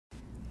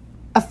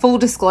a full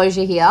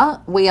disclosure here,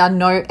 we are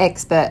no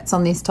experts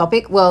on this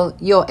topic. Well,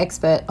 you're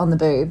expert on the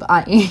boob,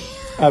 aren't you?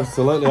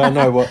 Absolutely. I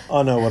know what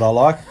I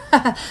like.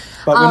 But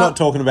we're not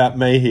talking about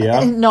me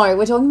here. No,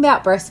 we're talking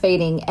about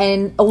breastfeeding,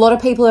 and a lot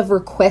of people have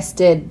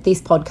requested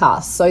this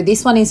podcast. So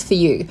this one is for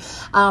you.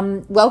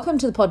 Welcome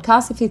to the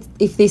podcast.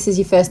 If this is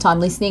your first time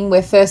listening,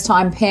 we're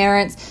first-time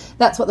parents.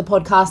 That's what the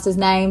podcast is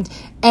named.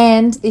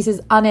 And this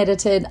is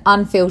unedited,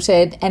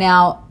 unfiltered, and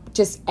our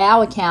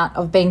account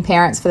of being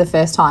parents for the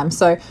first time.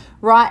 So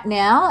right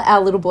now,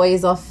 our little boy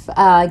is off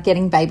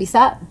getting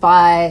babysat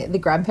by the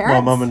grandparents.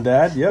 My mum and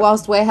dad, yep.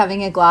 Whilst we're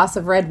having a glass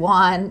of red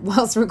wine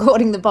whilst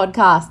recording the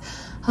podcast.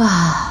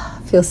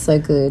 Feels so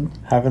good.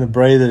 Having a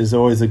breather is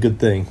always a good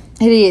thing.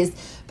 It is.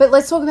 But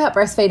let's talk about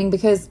breastfeeding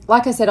because,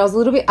 like I said, I was a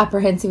little bit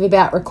apprehensive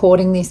about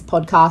recording this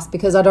podcast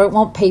because I don't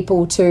want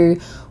people to,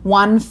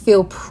 one,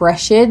 feel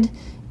pressured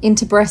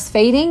into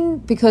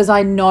breastfeeding because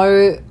I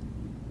know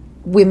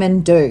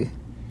women do.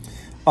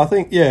 I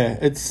think, yeah,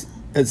 it's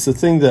the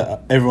thing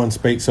that everyone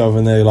speaks of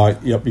and they're like,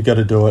 yep, you got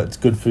to do it. It's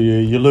good for you.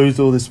 You lose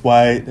all this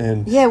weight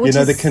and,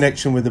 the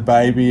connection with the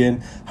baby.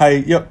 And, hey,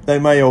 yep, they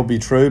may all be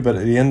true, but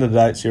at the end of the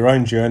day, it's your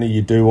own journey.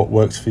 You do what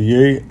works for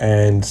you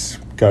and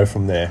go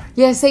from there.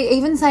 Yeah, see,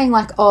 even saying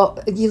like, oh,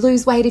 you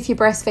lose weight if you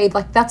breastfeed,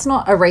 like that's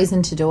not a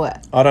reason to do it.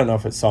 I don't know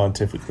if it's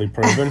scientifically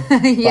proven.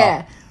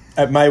 Yeah.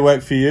 It may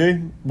work for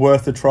you,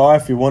 worth a try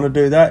if you want to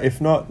do that.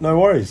 If not, no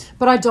worries.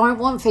 But I don't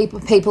want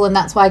people, and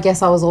that's why I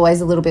guess I was always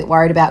a little bit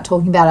worried about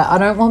talking about it. I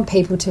don't want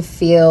people to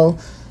feel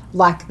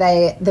like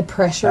the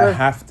pressure. They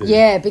have to.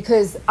 Yeah,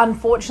 because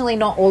unfortunately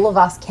not all of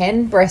us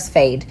can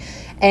breastfeed.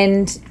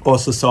 Or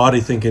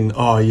society thinking,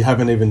 oh, you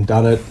haven't even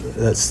done it.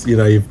 That's,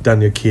 you've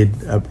done your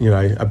kid,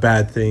 a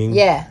bad thing.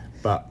 Yeah.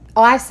 But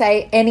I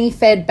say any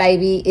fed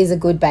baby is a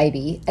good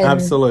baby.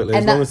 Absolutely,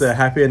 as long as they're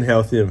happy and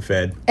healthy and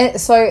fed.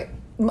 So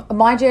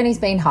my journey's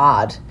been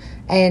hard,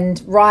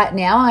 and right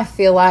now I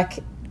feel like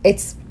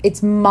it's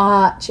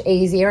much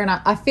easier, and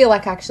I feel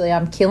like actually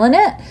I'm killing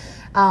it,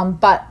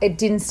 but it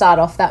didn't start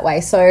off that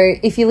way. So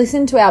if you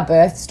listen to our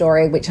birth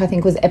story, which I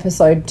think was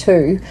episode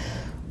 2,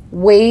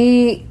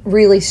 we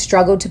really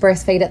struggled to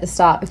breastfeed at the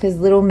start because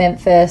little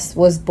Memphis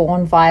was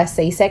born via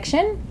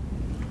C-section,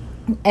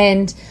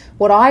 and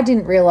what I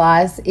didn't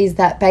realise is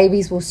that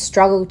babies will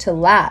struggle to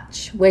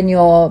latch when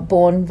you're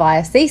born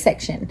via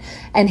C-section.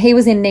 And he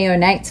was in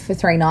neonates for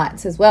 3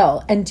 nights as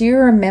well. And do you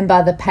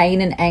remember the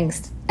pain and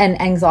angst and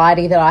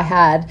anxiety that I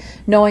had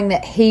knowing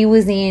that he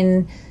was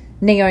in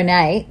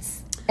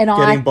neonates and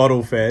getting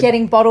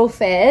bottle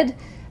fed.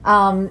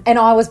 And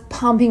I was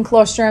pumping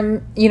colostrum,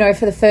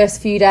 for the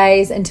first few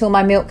days until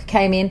my milk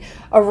came in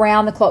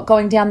around the clock,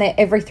 going down there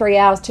every 3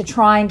 hours to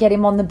try and get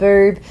him on the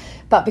boob.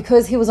 But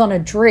because he was on a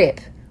drip,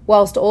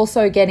 whilst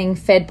also getting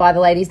fed by the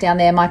ladies down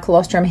there, my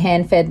colostrum,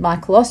 hand-fed my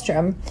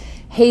colostrum,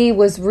 he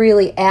was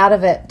really out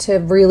of it to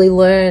really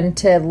learn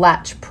to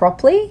latch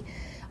properly.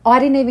 I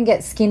didn't even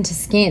get skin to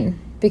skin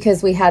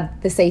because we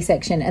had the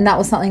C-section, and that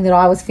was something that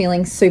I was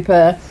feeling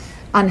super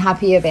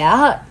unhappy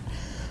about.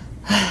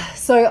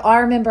 So I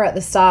remember at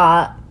the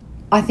start,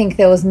 I think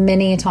there was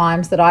many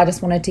times that I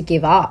just wanted to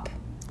give up.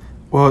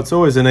 Well, it's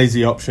always an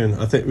easy option.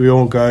 I think we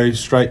all go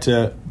straight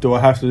to, do I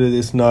have to do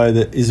this? No.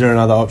 Is there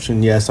another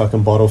option? Yes, I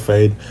can bottle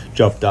feed.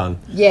 Job done.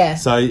 Yeah.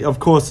 So, of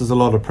course, there's a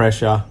lot of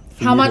pressure.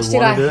 How much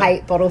did I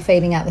hate bottle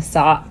feeding at the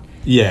start?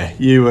 Yeah,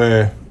 you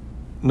were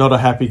not a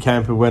happy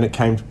camper when it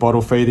came to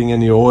bottle feeding,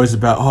 and you're always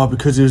about,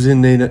 because he was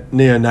in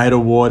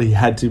neonatal ward, he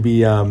had to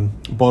be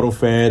bottle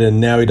fed, and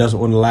now he doesn't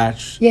want to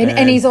latch. Yeah,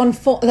 and he's on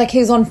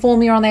he's on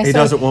formula on there. He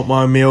doesn't want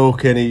my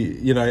milk, and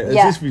he,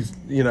 as if he's,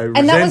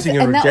 resenting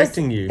and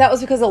rejecting you. That was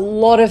because a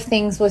lot of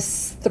things were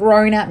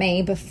thrown at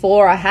me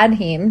before I had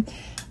him,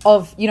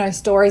 of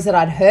stories that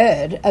I'd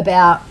heard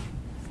about.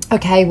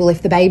 Okay, well,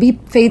 if the baby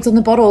feeds on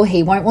the bottle,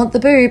 he won't want the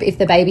boob. If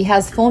the baby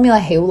has formula,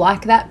 he'll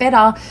like that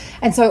better.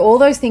 And so all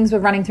those things were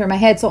running through my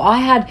head. So I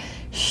had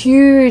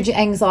huge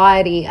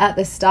anxiety at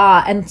the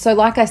start. And so,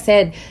 like I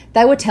said,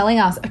 they were telling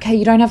us, okay,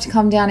 you don't have to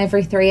come down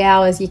every 3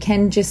 hours. You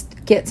can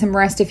just get some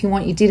rest if you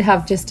want. You did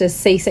have just a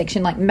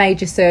C-section, like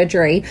major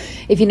surgery,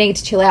 if you need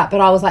to chill out.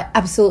 But I was like,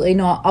 absolutely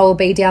not. I will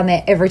be down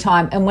there every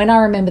time. And when I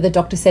remember the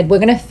doctor said, we're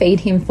going to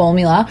feed him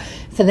formula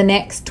for the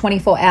next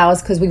 24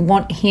 hours because we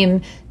want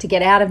him to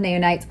get out of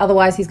neonates.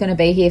 Otherwise, he's going to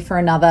be here for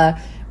another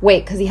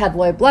week because he had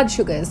low blood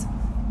sugars.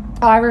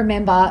 I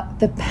remember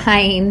the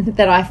pain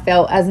that I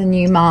felt as a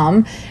new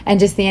mum and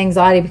just the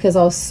anxiety because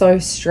I was so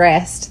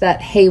stressed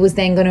that he was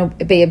then going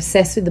to be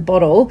obsessed with the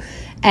bottle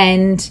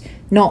and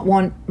not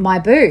want my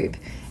boob.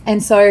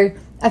 And so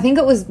I think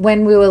it was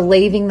when we were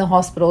leaving the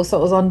hospital, so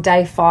it was on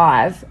day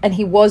 5, and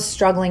he was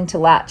struggling to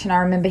latch. And I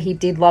remember he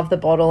did love the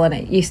bottle and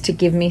it used to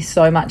give me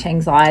so much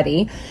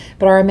anxiety.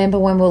 But I remember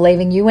when we were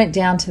leaving, you went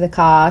down to the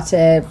car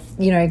to,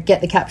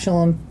 get the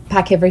capsule and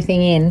pack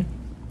everything in.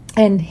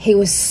 And he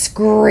was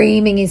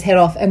screaming his head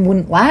off and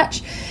wouldn't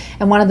latch.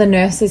 And one of the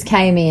nurses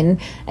came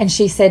in and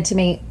she said to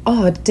me,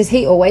 oh, does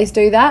he always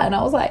do that? And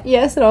I was like,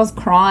 yes. And I was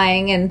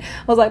crying and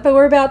I was like, but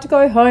we're about to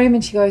go home.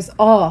 And she goes,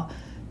 oh,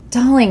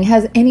 darling,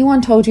 has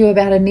anyone told you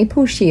about a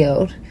nipple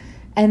shield?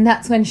 And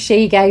that's when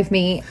she gave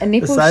me a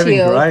nipple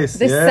shield.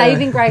 The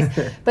saving grace.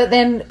 But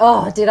then,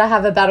 did I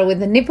have a battle with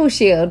the nipple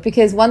shield?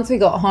 Because once we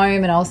got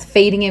home and I was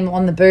feeding him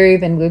on the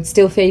boob and we'd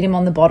still feed him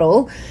on the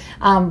bottle,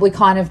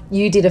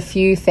 you did a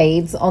few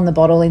feeds on the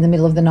bottle in the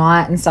middle of the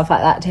night and stuff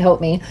like that to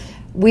help me.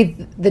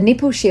 With the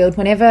nipple shield,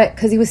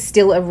 because he was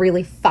still a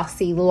really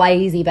fussy,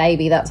 lazy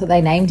baby, that's what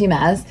they named him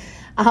as,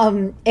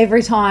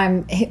 every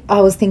time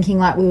I was thinking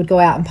like we would go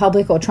out in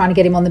public or trying to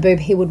get him on the boob,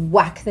 he would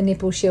whack the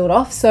nipple shield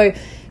off. So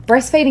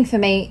breastfeeding for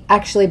me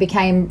actually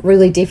became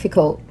really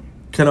difficult.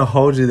 Can I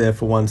hold you there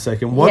for 1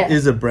 second? What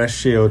is a breast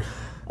shield?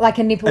 Like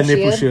a nipple shield. A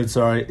nipple shield,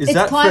 sorry. Is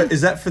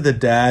that for the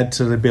dad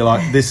to be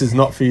like, this is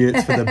not for you,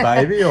 it's for the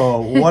baby?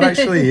 Or what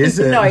actually is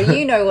it? No,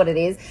 you know what it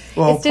is.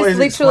 Well, it's just please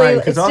explain,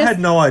 because I had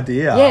no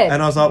idea. Yeah.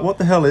 And I was like, what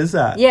the hell is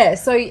that? Yeah,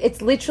 so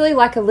it's literally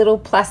like a little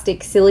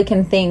plastic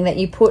silicone thing that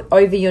you put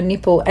over your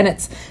nipple, and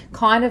it's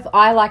kind of,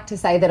 I like to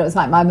say that it was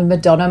like my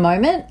Madonna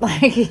moment.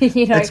 Like,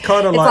 you know, it's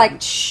kind of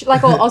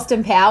like all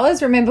Austin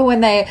Powers. Remember when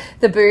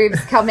the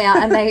boobs come out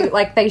and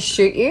they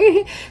shoot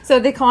you? So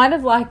they're kind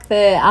of like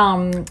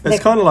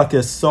it's kind of like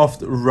a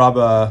soft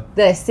rubber,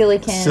 the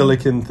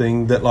silicone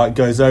thing that like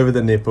goes over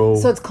the nipple,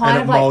 so it's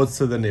kind of like, molds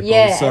to the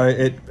nipple, so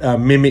it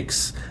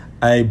mimics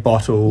a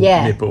bottle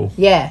nipple.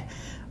 Yeah,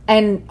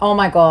 and oh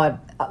my god,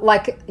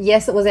 like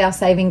yes, it was our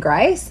saving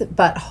grace,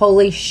 but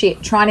holy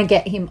shit, trying to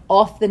get him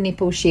off the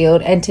nipple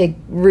shield and to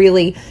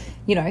really,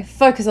 you know,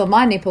 focus on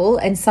my nipple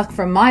and suck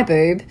from my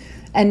boob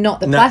and not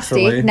the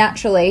plastic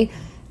naturally.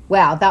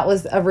 Wow, that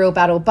was a real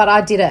battle, but I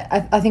did it.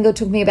 I think it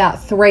took me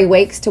about 3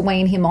 weeks to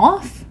wean him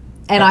off.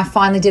 And I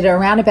finally did it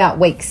around about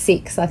week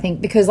 6, I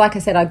think, because like I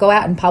said, I'd go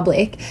out in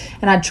public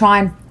and I'd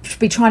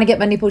be trying to get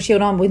my nipple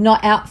shield on with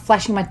not out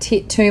flashing my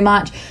tit too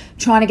much,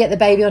 trying to get the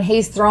baby on.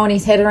 He's throwing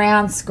his head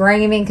around,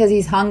 screaming because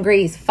he's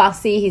hungry, he's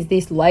fussy, he's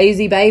this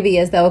lazy baby,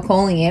 as they were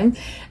calling him.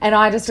 And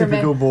I just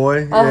Typical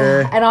boy,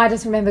 and I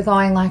just remember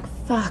going like,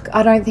 fuck,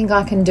 I don't think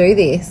I can do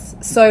this.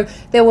 So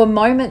there were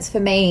moments for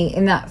me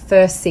in that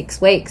first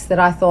 6 weeks that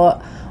I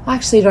thought, I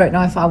actually don't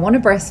know if I want to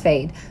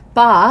breastfeed,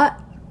 but...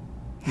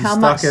 You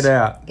stuck it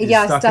out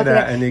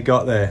and you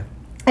got there.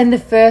 And the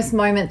first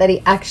moment that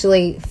he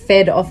actually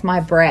fed off my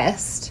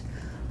breast,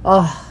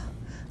 without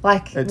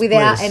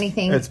bliss.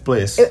 anything. It's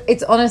bliss.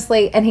 It's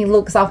honestly, and he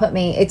looks up at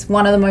me. It's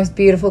one of the most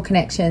beautiful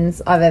connections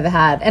I've ever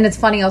had. And it's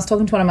funny, I was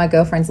talking to one of my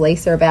girlfriends,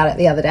 Lisa, about it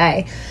the other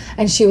day,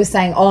 and she was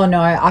saying, oh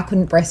no, I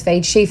couldn't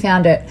breastfeed. She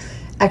found it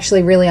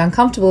actually really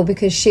uncomfortable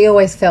because she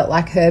always felt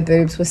like her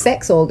boobs were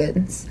sex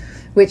organs,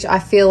 which I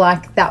feel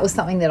like that was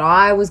something that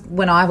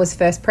when I was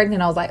first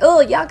pregnant, I was like,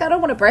 oh, yuck, I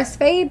don't want to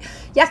breastfeed.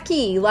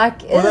 Yucky,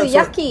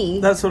 yucky.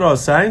 That's what I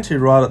was saying to you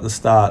right at the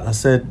start. I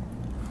said,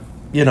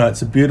 you know,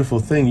 it's a beautiful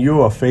thing.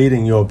 You are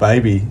feeding your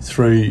baby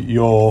through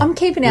your I'm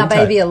keeping our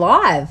baby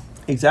alive.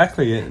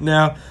 Exactly.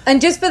 Now, and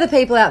just for the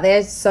people out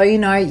there, so you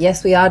know,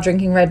 yes, we are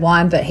drinking red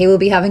wine, but he will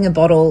be having a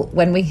bottle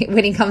when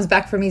he comes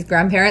back from his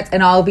grandparents,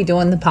 and I'll be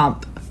doing the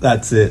pump.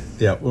 That's it.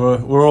 Yeah,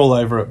 we're all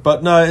over it.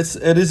 But no,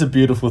 it is a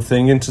beautiful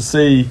thing, and to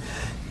see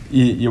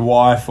your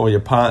wife or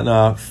your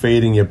partner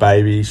feeding your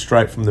baby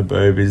straight from the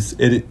boob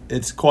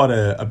it's quite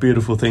a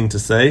beautiful thing to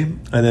see.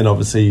 And then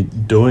obviously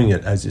doing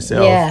it as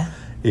yourself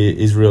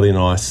is really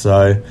nice.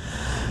 So,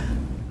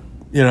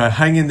 you know,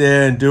 hang in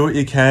there and do what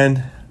you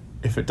can.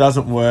 If it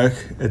doesn't work,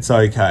 it's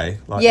okay.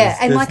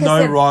 There's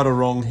no right or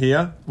wrong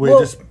here. We're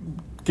just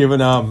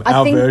given our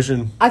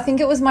version. I think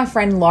it was my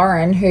friend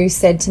Lauren who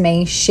said to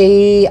me,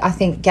 she, I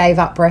think, gave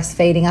up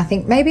breastfeeding. I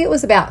think maybe it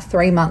was about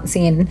 3 months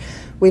in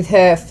with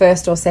her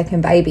first or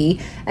second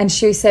baby. And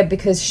she said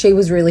because she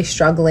was really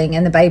struggling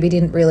and the baby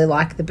didn't really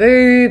like the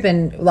boob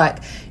and like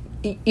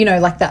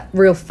that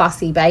real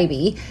fussy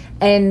baby.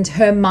 And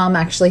her mum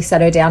actually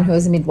sat her down, who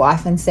was a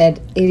midwife, and said,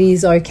 it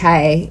is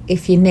okay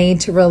if you need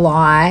to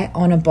rely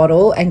on a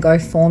bottle and go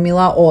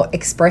formula or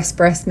express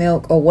breast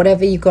milk or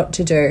whatever you've got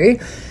to do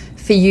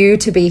for you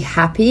to be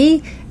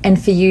happy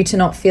and for you to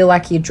not feel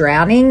like you're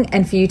drowning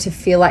and for you to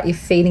feel like you're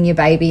feeding your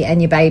baby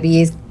and your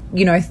baby is,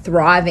 you know,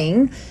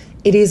 thriving.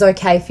 It is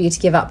okay for you to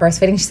give up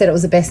breastfeeding. She said it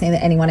was the best thing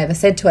that anyone ever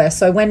said to her.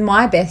 So when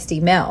my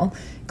bestie Mel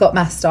got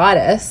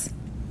mastitis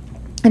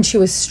and she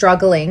was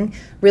struggling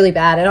really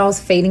bad and I was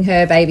feeding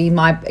her baby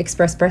my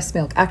express breast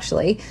milk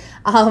actually,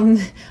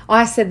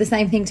 I said the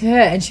same thing to her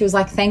and she was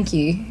like, thank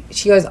you.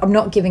 She goes, I'm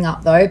not giving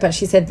up though, but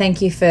she said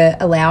thank you for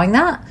allowing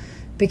that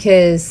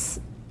because...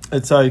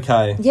 It's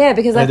okay. Yeah,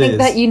 because I think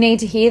that you need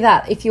to hear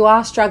that. If you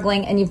are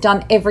struggling and you've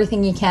done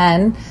everything you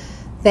can,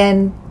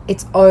 then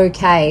it's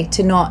okay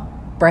to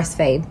not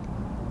breastfeed.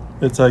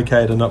 It's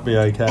okay to not be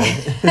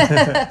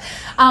okay.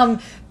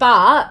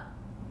 But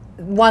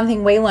one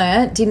thing we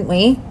learnt, didn't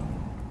we?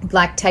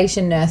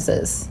 Lactation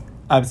nurses.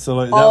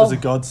 Absolutely. That was a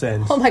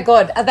godsend. Oh my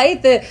God.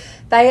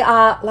 They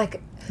are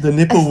like... The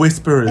nipple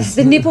whisperers.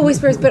 The nipple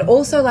whisperers, but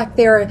also like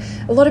a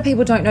lot of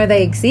people don't know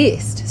they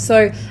exist.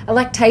 So a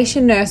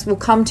lactation nurse will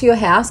come to your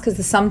house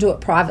because some do it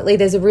privately.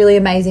 There's a really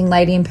amazing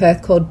lady in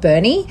Perth called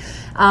Bernie.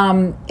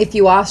 If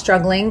you are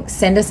struggling,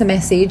 send us a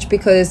message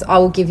because I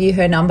will give you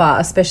her number,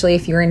 especially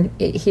if you're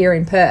here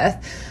in Perth.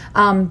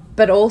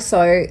 But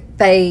also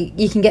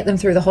you can get them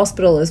through the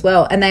hospital as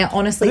well, and they are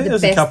honestly the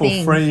best thing. There's a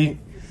couple free.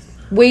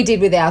 We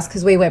did with ours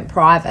because we went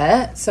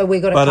private, so we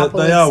got a couple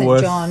with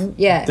St. John.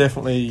 Yeah,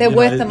 definitely, they're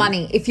worth the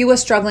money. If you were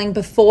struggling,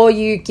 before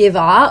you give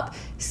up,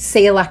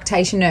 see a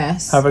lactation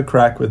nurse. Have a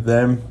crack with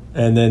them,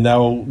 and then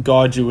they'll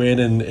guide you in.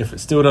 And if it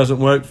still doesn't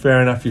work,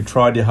 fair enough. You've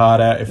tried your heart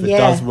out. If it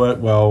does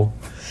work, well.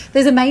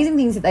 There's amazing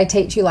things that they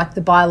teach you, like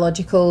the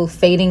biological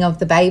feeding of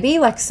the baby.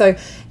 Like, so,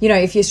 you know,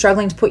 if you're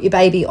struggling to put your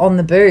baby on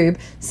the boob,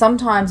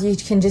 sometimes you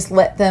can just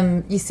let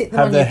them, you sit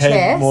them on your chest. Have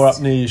their head more up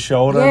near your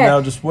shoulder, and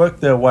they'll just work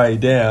their way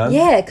down.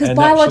 Yeah, because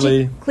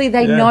biologically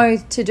they know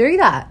to do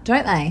that,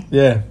 don't they?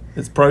 Yeah,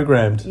 it's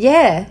programmed.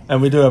 Yeah.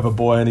 And we do have a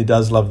boy, and he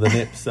does love the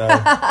nip, so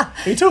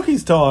he took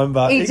his time,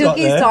 but he got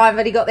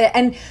there.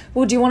 And,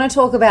 well, do you want to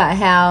talk about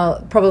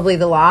how probably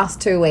the last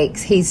 2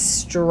 weeks he's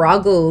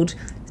struggled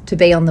to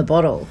be on the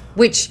bottle,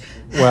 which...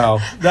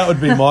 Well, that would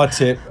be my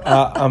tip.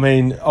 I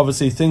mean,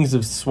 obviously things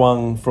have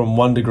swung from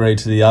one degree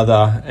to the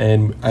other,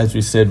 and as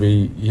we said,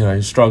 we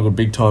struggled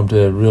big time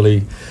to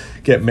really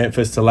get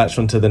Memphis to latch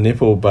onto the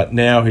nipple, but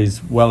now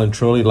he's well and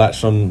truly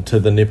latched onto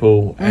the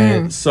nipple,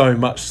 and so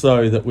much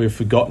so that we've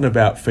forgotten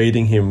about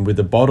feeding him with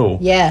a bottle.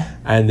 Yeah.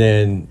 And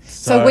then...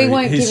 So we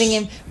weren't giving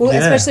him... Well,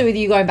 especially with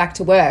you going back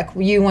to work,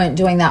 you weren't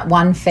doing that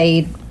one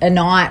feed a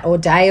night or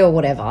day or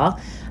whatever.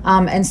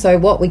 And so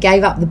we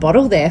gave up the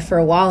bottle there for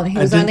a while, and he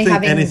was only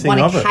having one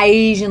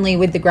occasionally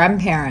with the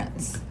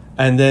grandparents.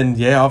 And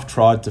then, I've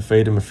tried to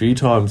feed him a few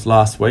times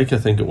last week, I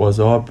think it was.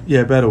 About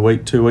a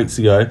week, 2 weeks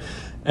ago.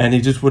 And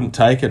he just wouldn't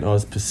take it. I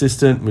was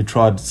persistent. We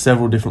tried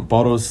several different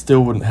bottles,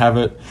 still wouldn't have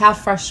it. How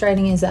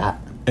frustrating is that?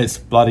 It's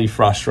bloody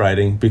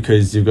frustrating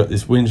because you've got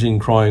this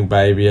whinging, crying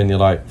baby, and you're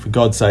like, for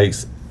God's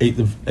sakes, eat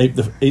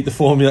the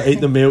formula,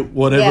 eat the milk,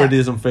 whatever it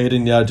is I'm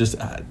feeding you, just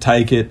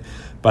take it.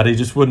 But he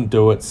just wouldn't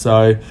do it.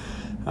 So...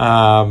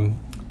 I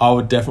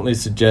would definitely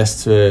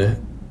suggest to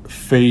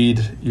feed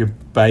your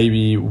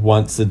baby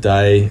once a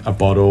day a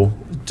bottle,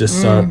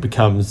 just so it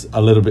becomes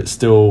a little bit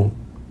still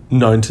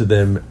known to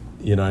them.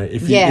 You know,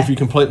 if you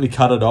completely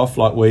cut it off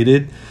like we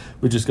did,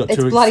 we just got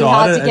too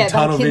excited and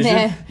tunnel vision.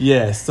 There.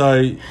 Yeah, so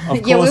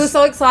of course, we were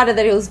so excited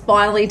that he was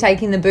finally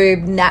taking the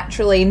boob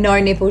naturally, no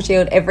nipple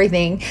shield,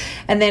 everything,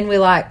 and then we're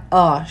like,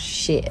 oh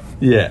shit.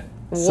 Yeah.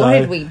 What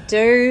did we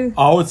do?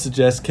 I would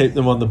suggest keep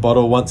them on the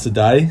bottle once a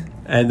day,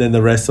 and then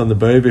the rest on the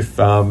boob if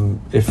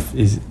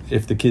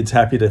the kid's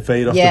happy to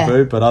feed off the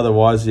boob. But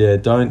otherwise,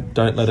 don't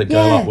let it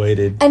go like we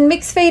did. And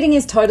mixed feeding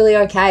is totally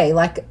okay.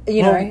 Like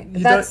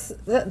that's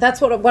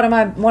what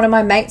one of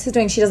my mates is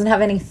doing. She doesn't have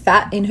any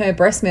fat in her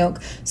breast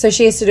milk, so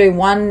she has to do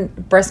one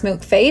breast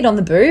milk feed on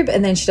the boob,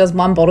 and then she does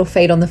one bottle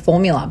feed on the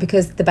formula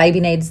because the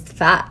baby needs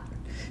fat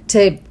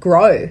to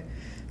grow.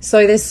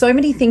 So there's so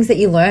many things that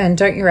you learn,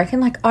 don't you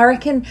reckon? Like, I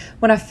reckon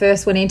when I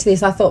first went into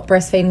this, I thought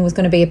breastfeeding was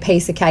going to be a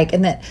piece of cake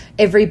and that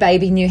every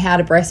baby knew how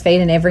to breastfeed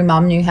and every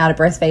mum knew how to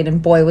breastfeed,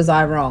 and boy, was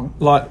I wrong.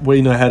 Like,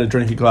 we know how to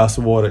drink a glass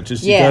of water.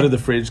 Just you go to the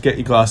fridge, get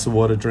your glass of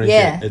water, drink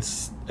it.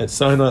 It's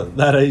so not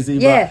that easy,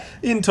 but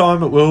in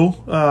time it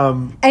will.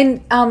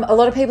 And a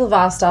lot of people have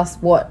asked us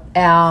what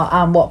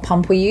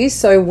pump we use.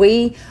 So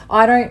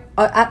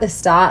at the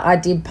start, I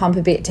did pump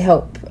a bit to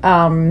help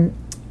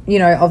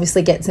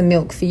obviously get some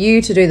milk for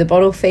you to do the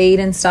bottle feed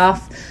and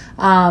stuff.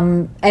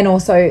 And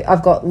also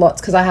I've got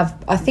lots because I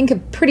have, I think, a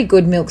pretty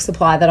good milk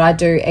supply that I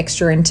do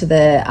extra into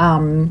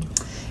the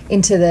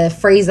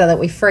freezer that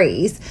we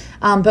freeze.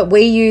 But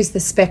we use the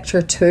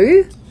Spectra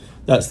 2.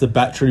 That's the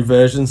battery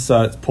version,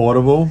 so it's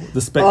portable.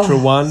 The Spectra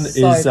 1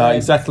 is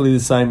exactly the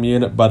same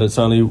unit, but it's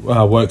only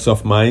works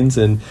off mains,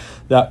 and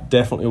that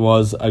definitely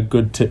was a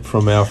good tip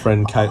from our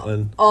friend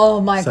Caitlin. Oh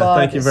my God. So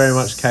thank you very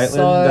much,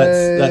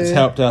 Caitlin. That's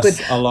helped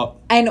us a lot.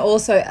 And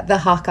also the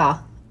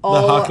Hukka.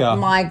 Oh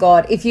my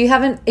God. If you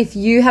haven't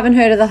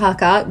heard of the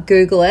Hukka,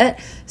 Google it.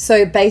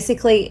 So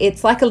basically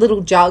it's like a little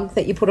jug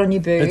that you put on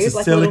your boob, it's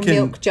a little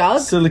milk jug.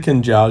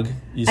 Silicone jug.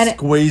 You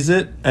squeeze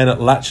it and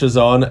it latches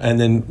on, and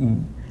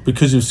then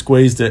because you've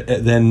squeezed it,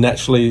 it then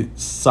naturally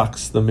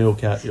sucks the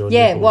milk out your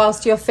nipple.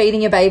 Whilst you're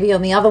feeding your baby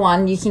on the other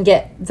one, you can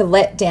get the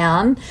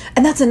letdown.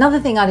 And that's another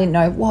thing I didn't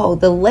know. Whoa,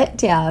 the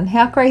letdown.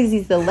 How crazy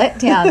is the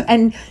letdown?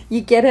 And you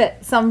get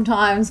it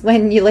sometimes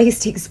when you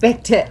least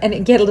expect it, and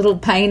it get a little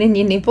pain in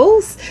your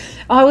nipples.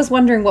 I was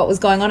wondering what was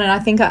going on, and I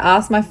think I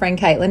asked my friend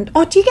Caitlin,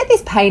 do you get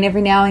this pain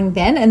every now and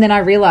then? And then I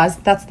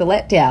realised that's the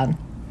letdown.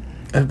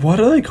 And why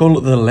do they call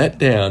it the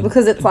letdown?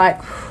 Because it's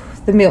like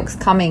the milk's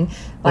coming.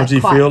 Or do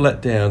you feel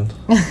let down?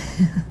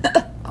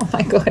 Oh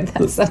my God,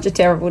 that's such a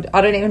terrible...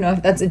 I don't even know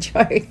if that's a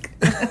joke.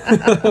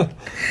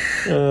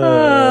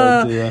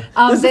 Oh dear.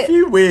 There's a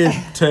few weird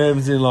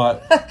terms in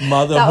like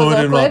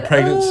motherhood and like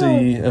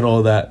pregnancy and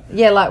all that.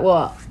 Yeah, like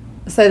what?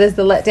 So there's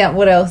the letdown.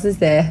 What else is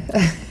there?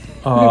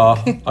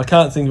 I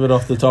can't think of it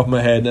off the top of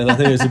my head, and I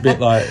think it's a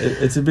bit like...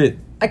 It's a bit...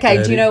 Okay,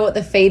 dirty. Do you know what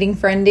the feeding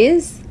friend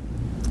is?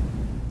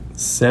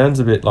 Sounds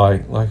a bit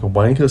like a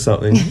wank or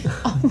something.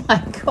 Oh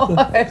my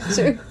God,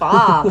 too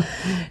far.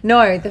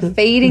 No, the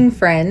feeding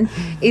friend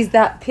is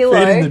that pillow.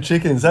 Feeding the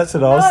chickens, that's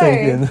what I was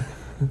thinking.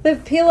 The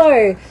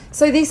pillow.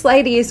 So this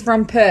lady is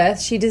from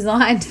Perth. She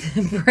designed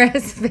the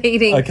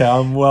breastfeeding. Okay,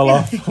 I'm well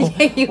off.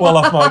 Yeah,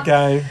 off my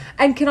game.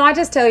 And can I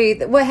just tell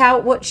you,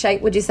 what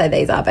shape would you say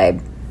these are,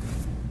 babe?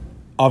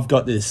 I've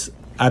got this.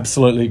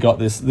 Absolutely got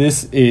this.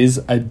 This is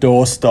a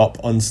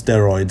doorstop on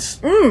steroids.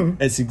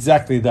 It's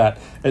exactly that.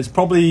 It's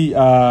probably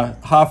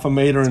half a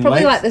metre in length.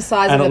 Probably like the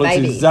size of a baby. And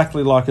it looks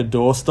exactly like a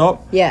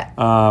doorstop. Yeah.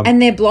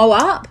 And they blow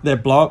up? They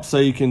blow up, so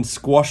you can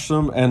squash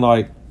them and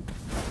I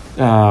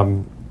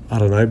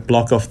don't know,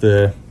 block off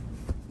the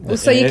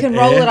so you can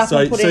roll it up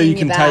and put it in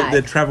your bag. So you can take,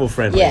 they're travel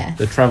friendly. Yeah.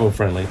 They're travel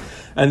friendly.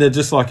 And they're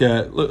just like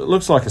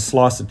looks like a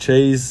slice of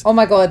cheese. Oh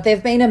my God,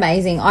 they've been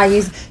amazing. I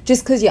use,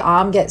 just because your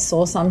arm gets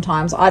sore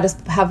sometimes, I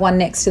just have one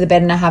next to the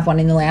bed and I have one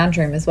in the lounge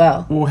room as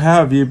well. Well, how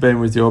have you been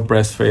with your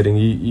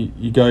breastfeeding?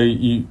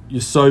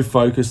 You're so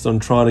focused on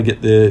trying to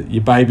get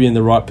your baby in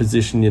the right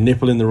position, your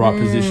nipple in the right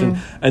position,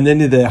 and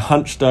then you're there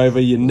hunched over,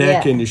 your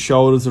neck and your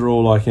shoulders are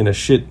all like in a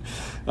shit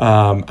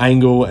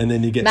angle, and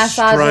then you get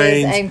massages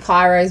strained. And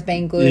chiro's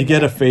been good. You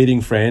get a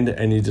feeding friend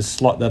and you just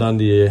slot that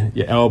under your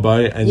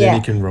elbow and then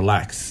you can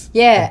relax.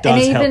 Yeah, and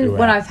even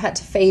when I've had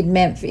to feed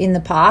Memph in the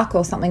park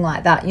or something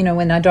like that,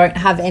 when I don't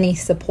have any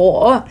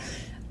support,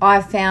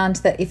 I've found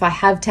that if I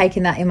have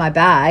taken that in my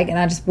bag and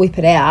I just whip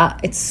it out,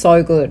 it's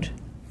so good.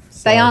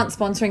 They aren't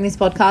sponsoring this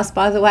podcast,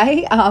 by the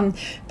way,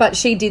 but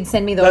she did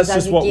send me those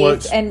as a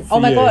gift. And oh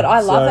my God,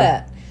 I love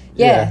it.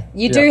 Yeah,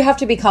 you do have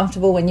to be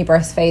comfortable when you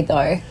breastfeed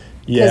though.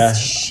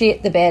 Because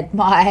shit the bed,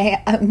 my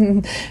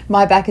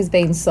back has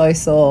been so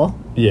sore.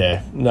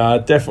 Yeah, no,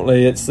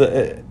 definitely.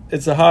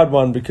 It's a hard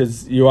one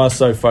because you are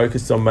so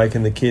focused on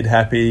making the kid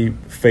happy,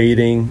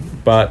 feeding,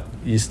 but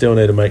you still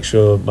need to make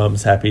sure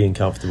mum's happy and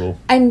comfortable.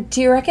 And do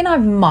you reckon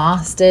I've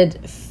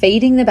mastered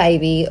feeding the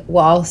baby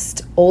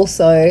whilst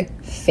also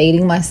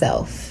feeding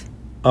myself?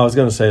 I was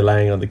going to say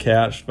laying on the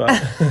couch, but...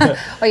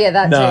 Oh, yeah,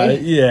 that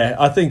too. Yeah,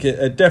 I think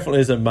it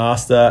definitely is a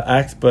master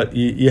act, but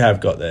you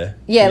have got there.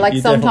 Yeah, you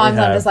sometimes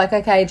I'm just like,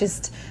 okay,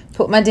 just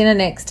put my dinner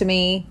next to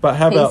me. But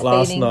how about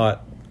last night?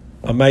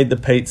 I made the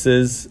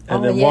pizzas,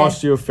 and then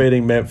whilst you were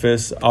feeding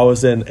Memphis, I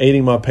was then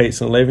eating my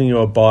pizza and leaving you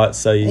a bite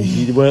so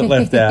you weren't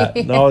left out.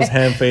 And I was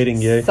hand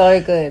feeding you.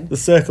 So good. The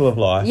circle of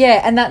life.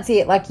 Yeah, and that's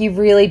it. Like, you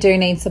really do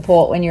need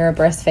support when you're a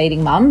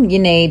breastfeeding mum. You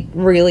need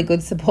really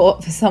good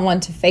support for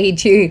someone to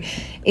feed you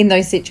in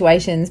those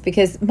situations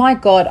because, my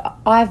God,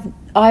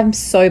 I'm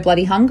so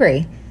bloody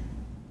hungry.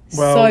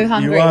 Well, so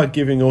hungry. You are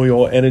giving all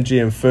your energy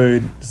and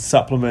food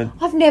supplement.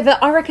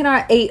 I reckon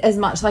I eat as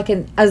much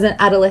as an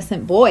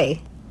adolescent boy.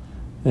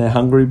 They're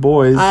hungry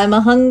boys. I'm a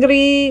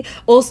hungry.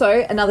 Also,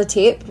 another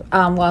tip,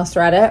 whilst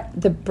we're at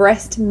it, the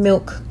breast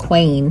milk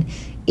queen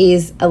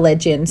is a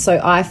legend. So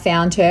I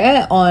found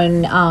her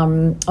on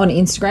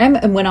Instagram,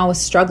 and when I was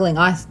struggling,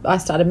 I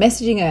started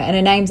messaging her, and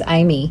her name's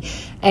Amy,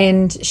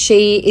 and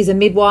she is a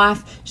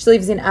midwife. She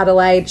lives in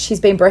Adelaide.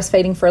 She's been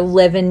breastfeeding for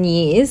 11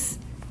 years.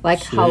 Like,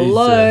 Jesus.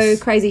 Hello,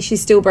 crazy.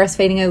 She's still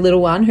breastfeeding her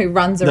little one who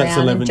runs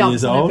around and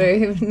jumps on her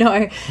boob. No,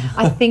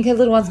 I think her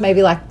little one's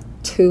maybe like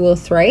 2 or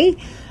 3.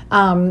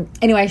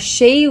 Anyway,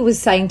 she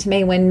was saying to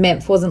me when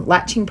Memph wasn't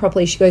latching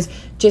properly, she goes,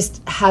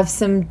 just have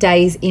some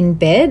days in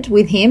bed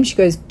with him. She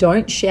goes,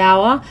 don't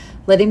shower,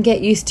 let him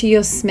get used to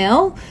your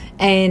smell.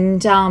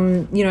 And,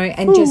 and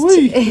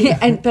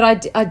but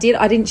I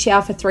didn't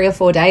shower for 3 or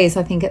 4 days,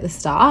 I think, at the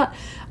start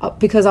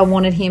because I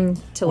wanted him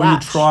to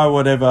latch. You try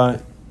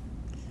whatever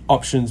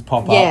options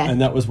pop up,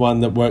 and that was one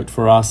that worked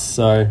for us,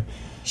 so...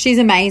 She's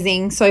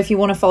amazing. So if you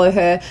want to follow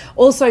her.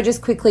 Also,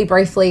 just quickly,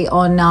 briefly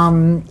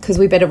on, because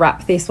we better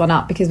wrap this one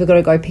up because we've got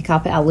to go pick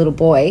up our little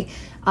boy.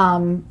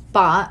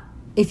 But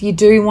if you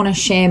do want to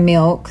share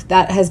milk,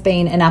 that has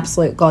been an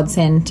absolute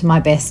godsend to my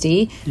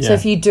bestie. Yeah. So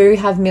if you do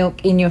have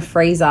milk in your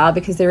freezer,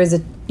 because there is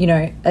a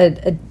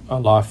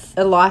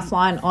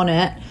lifeline on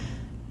it,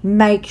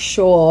 make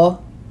sure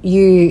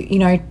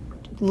you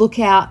look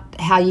out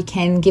how you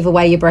can give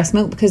away your breast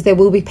milk because there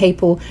will be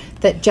people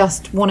that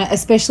just want to,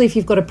 especially if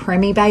you've got a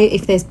preemie baby,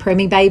 if there's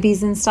preemie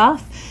babies and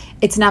stuff,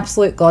 it's an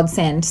absolute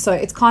godsend. So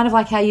it's kind of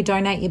like how you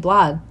donate your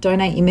blood,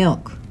 donate your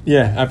milk.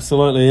 Yeah,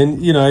 absolutely.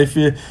 And, if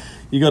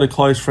you got a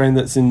close friend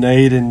that's in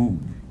need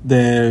and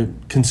they're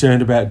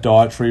concerned about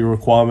dietary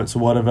requirements or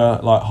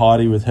whatever, like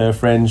Heidi with her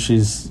friend,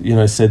 she's,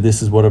 said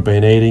this is what I've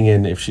been eating,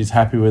 and if she's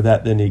happy with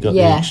that, then you got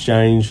the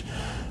exchange.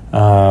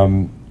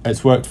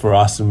 It's worked for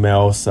us and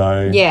Mel,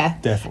 so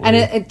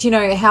definitely.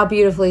 And how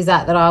beautiful is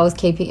that I was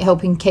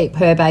helping keep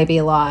her baby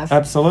alive?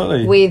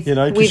 Absolutely.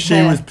 Because she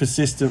was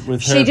persistent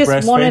with her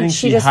breastfeeding.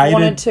 She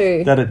wanted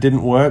to. That it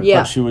didn't work,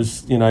 but she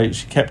was,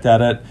 she kept at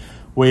it.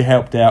 We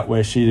helped out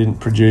where she didn't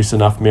produce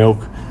enough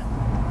milk.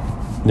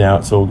 Now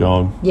it's all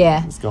gone.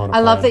 Yeah. It's gone.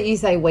 I love that you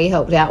say we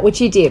helped out, which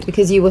you did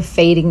because you were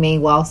feeding me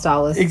whilst I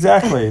was...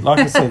 Exactly. Like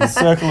I said, the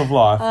circle of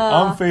life.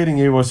 I'm feeding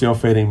you whilst you're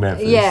feeding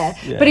Memphis. Yeah.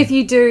 But if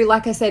you do,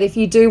 like I said, if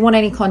you do want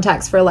any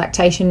contacts for a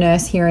lactation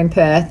nurse here in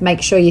Perth,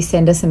 make sure you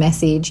send us a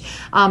message.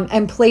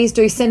 And please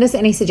do send us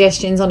any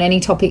suggestions on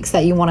any topics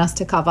that you want us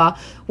to cover.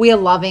 We are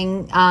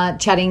loving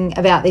chatting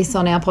about this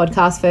on our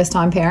podcast, First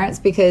Time Parents,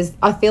 because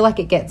I feel like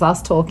it gets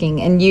us talking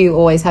and you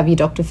always have your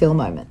Dr. Phil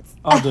moments.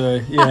 I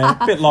do, yeah.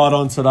 A bit light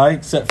on today,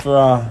 except for,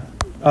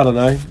 I don't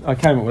know, I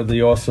came up with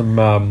the awesome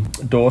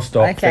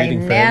doorstop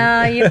feeding fan. Okay,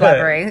 now you're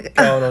blubbering.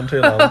 Going on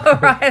too long. All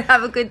right,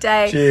 have a good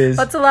day. Cheers.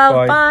 Lots of love.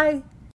 Bye. Bye.